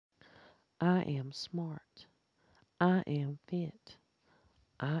I am smart. I am fit.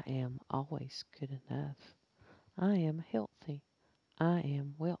 I am always good enough. I am healthy. I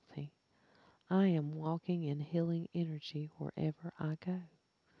am wealthy. I am walking in healing energy wherever I go.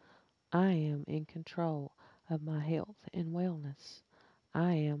 I am in control of my health and wellness.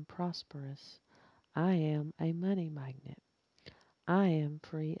 I am prosperous. I am a money magnet. I am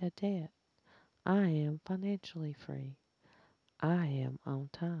free of debt. I am financially free. I am on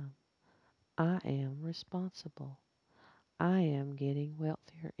time. I am responsible. I am getting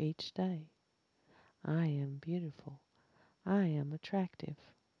wealthier each day. I am beautiful. I am attractive.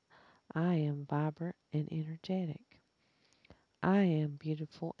 I am vibrant and energetic. I am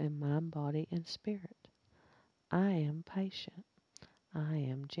beautiful in mind, body, and spirit. I am patient. I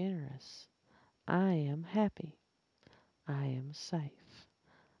am generous. I am happy. I am safe.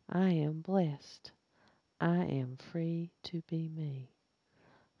 I am blessed. I am free to be me.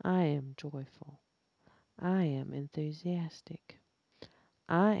 I am joyful. I am enthusiastic.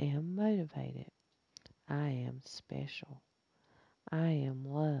 I am motivated. I am special. I am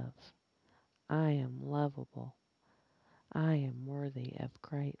love. I am lovable. I am worthy of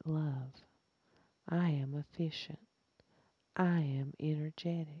great love. I am efficient. I am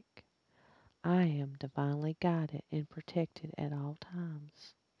energetic. I am divinely guided and protected at all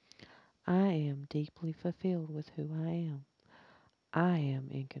times. I am deeply fulfilled with who I am. I am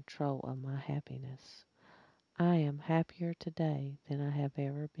in control of my happiness. I am happier today than I have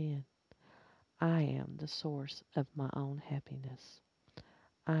ever been. I am the source of my own happiness.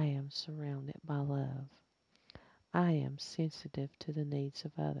 I am surrounded by love. I am sensitive to the needs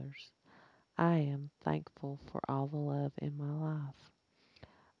of others. I am thankful for all the love in my life.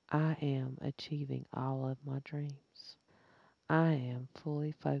 I am achieving all of my dreams. I am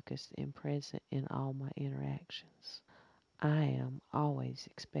fully focused and present in all my interactions. I am always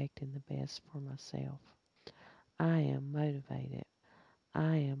expecting the best for myself. I am motivated.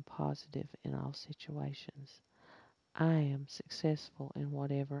 I am positive in all situations. I am successful in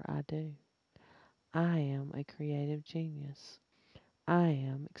whatever I do. I am a creative genius. I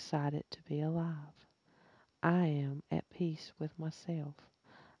am excited to be alive. I am at peace with myself.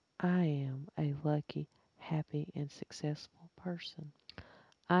 I am a lucky, happy, and successful person.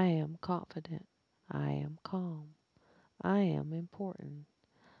 I am confident. I am calm. I am important.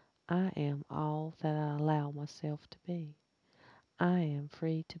 I am all that I allow myself to be. I am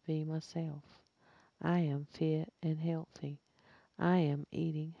free to be myself. I am fit and healthy. I am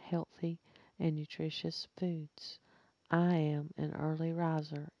eating healthy and nutritious foods. I am an early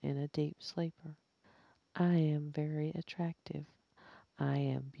riser and a deep sleeper. I am very attractive. I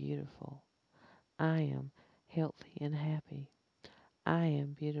am beautiful. I am healthy and happy. I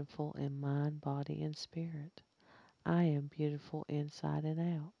am beautiful in mind, body, and spirit. I am beautiful inside and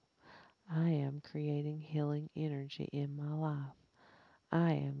out. I am creating healing energy in my life.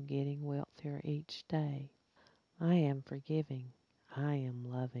 I am getting wealthier each day. I am forgiving. I am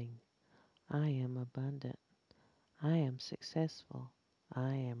loving. I am abundant. I am successful.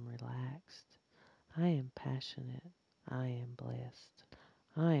 I am relaxed. I am passionate. I am blessed.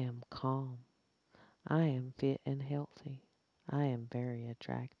 I am calm. I am fit and healthy. I am very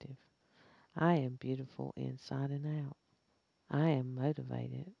attractive. I am beautiful inside and out. I am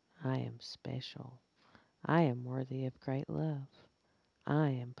motivated. I am special. I am worthy of great love. I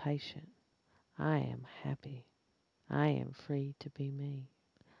am patient. I am happy. I am free to be me.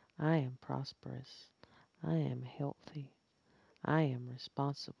 I am prosperous. I am healthy. I am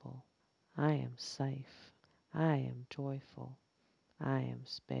responsible. I am safe. I am joyful. I am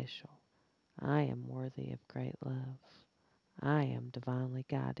special. I am worthy of great love. I am divinely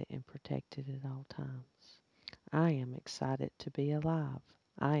guided and protected at all times. I am excited to be alive.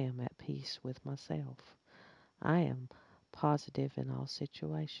 I am at peace with myself. I am positive in all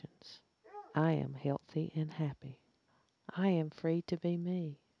situations. I am healthy and happy. I am free to be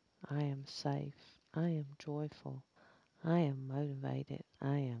me. I am safe. I am joyful. I am motivated.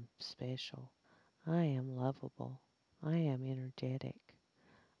 I am special. I am lovable. I am energetic.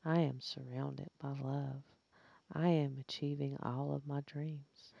 I am surrounded by love. I am achieving all of my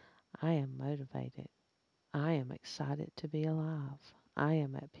dreams. I am motivated. I am excited to be alive. I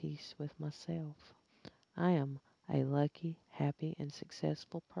am at peace with myself. I am a lucky, happy, and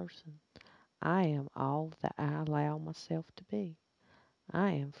successful person. I am all that I allow myself to be.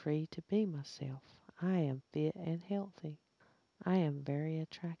 I am free to be myself. I am fit and healthy. I am very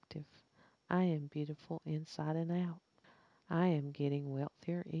attractive. I am beautiful inside and out. I am getting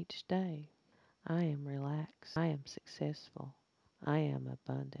wealthier each day. I am relaxed. I am successful. I am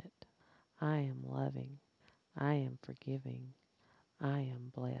abundant. I am loving. I am forgiving. I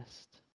am blessed.